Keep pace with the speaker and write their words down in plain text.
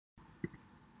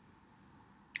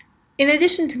In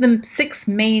addition to the 6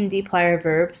 main dplyr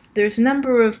verbs, there's a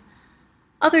number of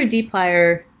other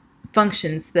dplyr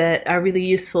functions that are really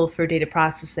useful for data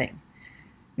processing.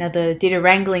 Now, the data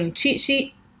wrangling cheat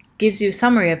sheet gives you a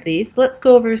summary of these. Let's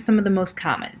go over some of the most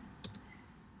common.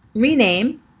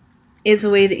 Rename is a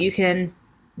way that you can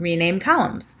rename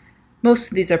columns. Most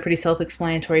of these are pretty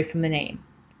self-explanatory from the name.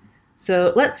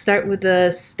 So let's start with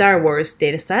the Star Wars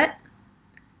dataset.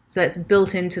 So that's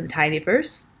built into the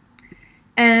tidyverse.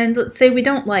 And let's say we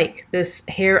don't like this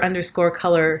hair underscore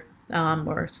color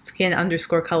or skin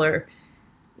underscore color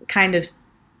kind of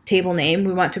table name.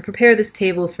 We want to prepare this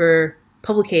table for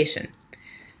publication.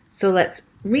 So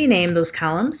let's rename those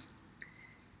columns.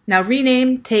 Now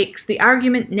rename takes the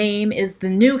argument name is the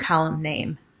new column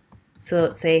name. So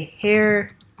let's say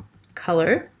hair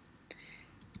color,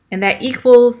 and that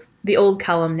equals the old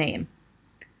column name.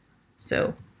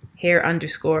 So hair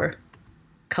underscore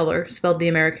color spelled the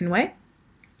American way.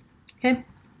 Okay.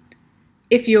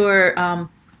 If your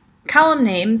column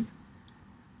names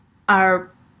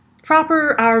are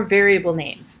variable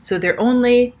names, so they're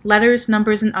only letters,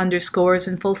 numbers, and underscores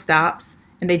and full stops,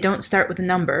 and they don't start with a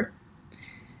number,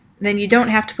 then you don't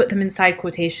have to put them inside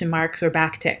quotation marks or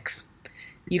backticks.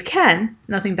 You can,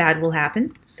 nothing bad will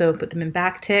happen, so put them in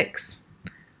backticks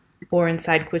or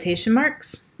inside quotation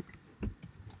marks.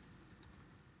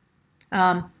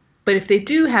 But if they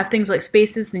do have things like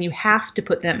spaces, then you have to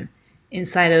put them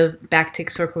inside of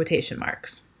backticks or quotation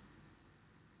marks.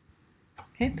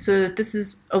 Okay, so this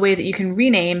is a way that you can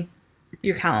rename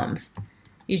your columns.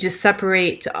 You just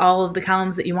separate all of the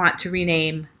columns that you want to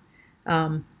rename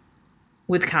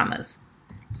with commas.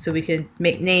 So we could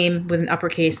make name with an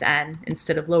uppercase N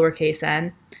instead of lowercase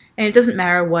n, and it doesn't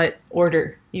matter what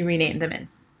order you rename them in.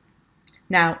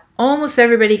 Now, almost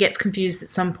everybody gets confused at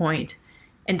some point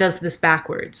and does this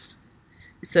backwards.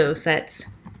 So sets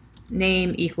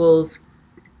name equals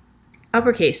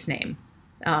uppercase name.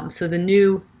 So the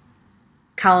new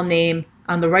column name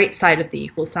on the right side of the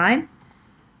equal sign,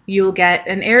 you'll get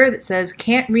an error that says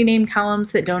can't rename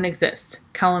columns that don't exist.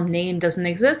 Column name doesn't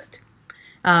exist.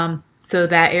 So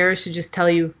that error should just tell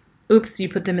you, oops, you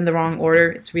put them in the wrong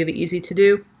order. It's really easy to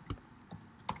do.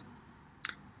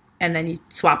 And then you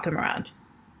swap them around.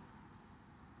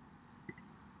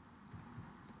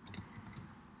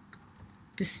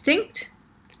 Distinct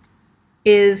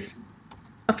is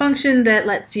a function that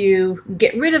lets you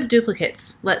get rid of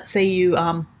duplicates. Let's say you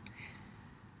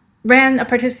ran a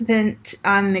participant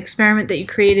on an experiment that you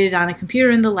created on a computer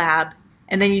in the lab,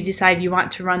 and then you decide you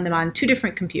want to run them on 2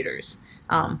 different computers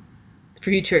for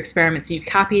future experiments. So you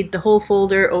copied the whole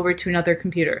folder over to another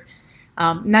computer.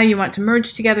 Now you want to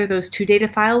merge together those 2 data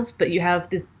files, but you have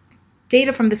the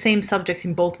data from the same subject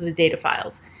in both of the data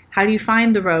files. How do you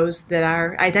find the rows that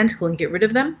are identical and get rid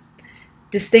of them?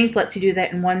 Distinct lets you do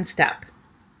that in 1 step.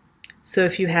 So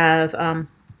if you have a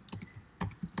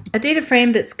data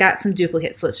frame that's got some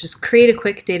duplicates, let's just create a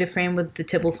quick data frame with the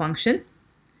tibble function.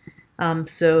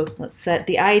 So let's set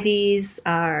the IDs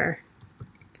are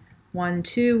 1,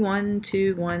 2, 1,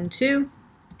 2, 1, 2,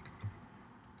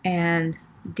 and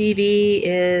DB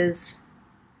is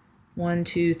 1,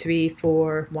 2, 3,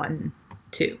 4, 1,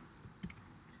 2.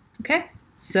 Okay,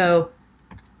 so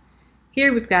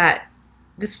here we've got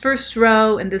this first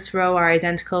row and this row are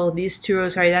identical. These 2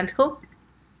 rows are identical.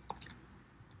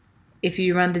 If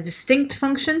you run the distinct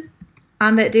function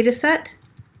on that data set,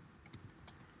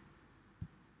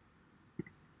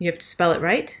 you have to spell it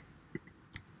right.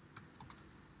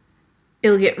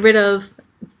 It'll get rid of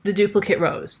the duplicate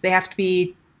rows. They have to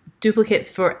be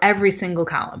duplicates for every single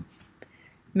column.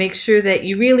 Make sure that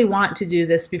you really want to do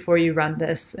this before you run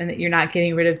this and that you're not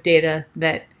getting rid of data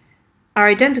that are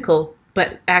identical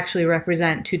but actually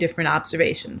represent 2 different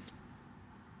observations.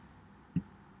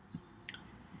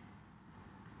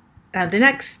 The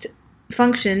next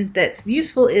function that's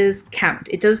useful is count.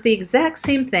 It does the exact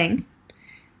same thing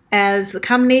as the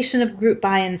combination of group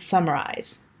by and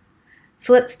summarize.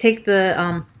 So let's take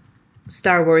the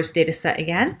Star Wars data set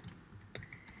again,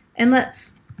 and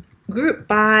let's group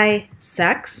by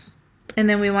sex, and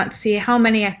then we want to see how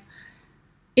many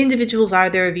individuals are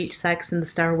there of each sex in the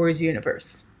Star Wars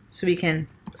universe. So we can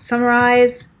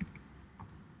summarize,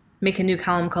 make a new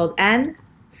column called n,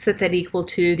 set that equal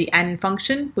to the n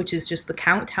function, which is just the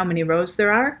count, how many rows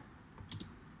there are,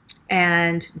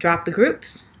 and drop the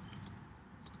groups.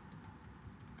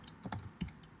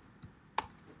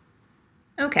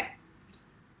 Okay.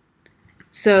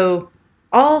 So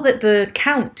all that the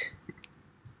count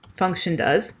function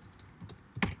does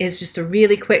is just a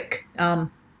really quick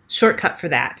shortcut for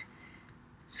that.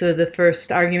 So the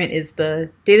first argument is the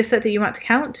data set that you want to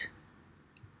count.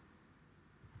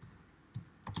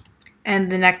 and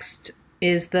the next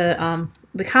is the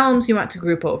columns you want to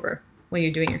group over when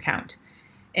you're doing your count.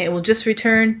 It will just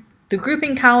return the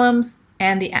grouping columns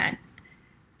and the n.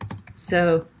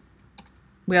 So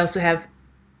we also have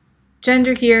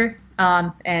gender here,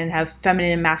 and have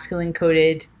feminine and masculine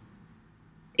coded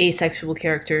asexual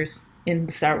characters in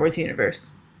the Star Wars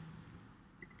universe.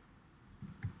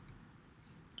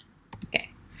 Okay,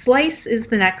 slice is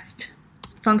the next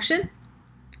function.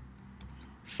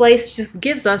 Slice just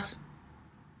gives us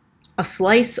a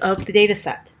slice of the data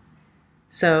set.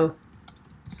 So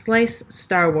slice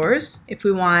Star Wars, if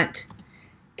we want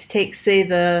to take, say,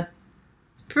 the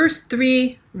first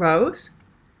 3 rows,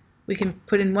 we can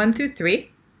put in 1 through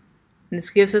 3, and this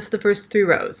gives us the first 3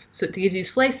 rows. So it gives you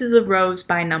slices of rows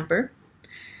by number,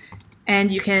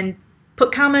 and you can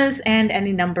put commas and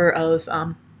any number of,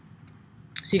 so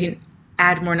you can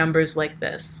add more numbers like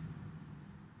this.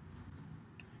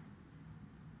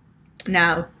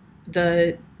 Now,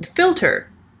 the filter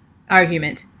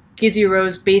argument gives you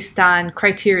rows based on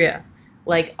criteria,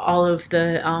 like all of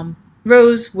the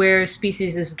rows where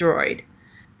species is droid.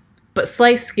 But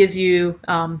slice gives you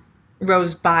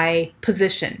rows by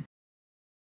position.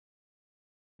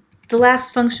 The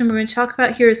last function we're going to talk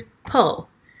about here is pull.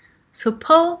 So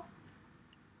pull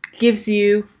gives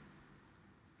you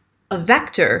a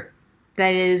vector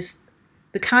that is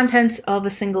the contents of a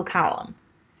single column.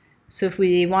 So if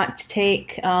we want to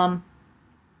take,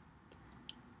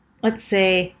 let's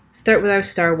say, start with our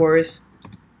Star Wars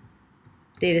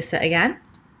data set again,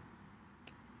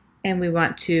 and we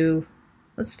want to,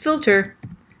 let's filter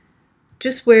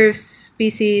just where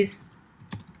species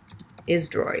is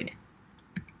droid.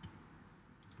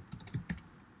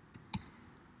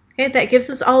 Okay, that gives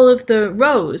us all of the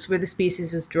rows where the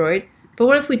species is droid, but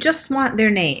what if we just want their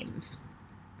names?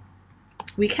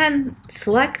 We can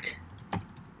select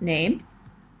name,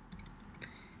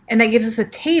 and that gives us a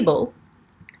table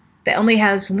that only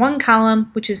has one column,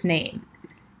 which is name.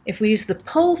 If we use the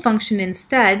pull function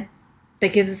instead,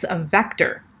 that gives us a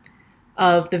vector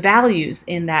of the values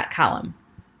in that column.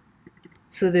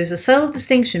 So there's a subtle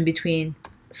distinction between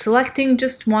selecting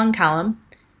just one column,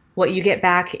 what you get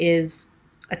back is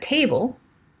a table,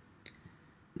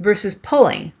 versus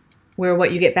pulling, where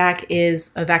what you get back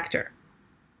is a vector.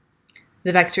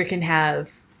 The vector can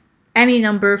have any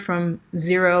number from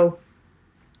 0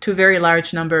 to a very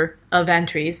large number of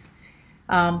entries.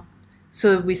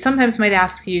 So we sometimes might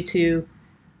ask you to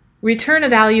return a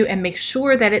value and make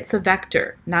sure that it's a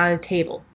vector, not a table.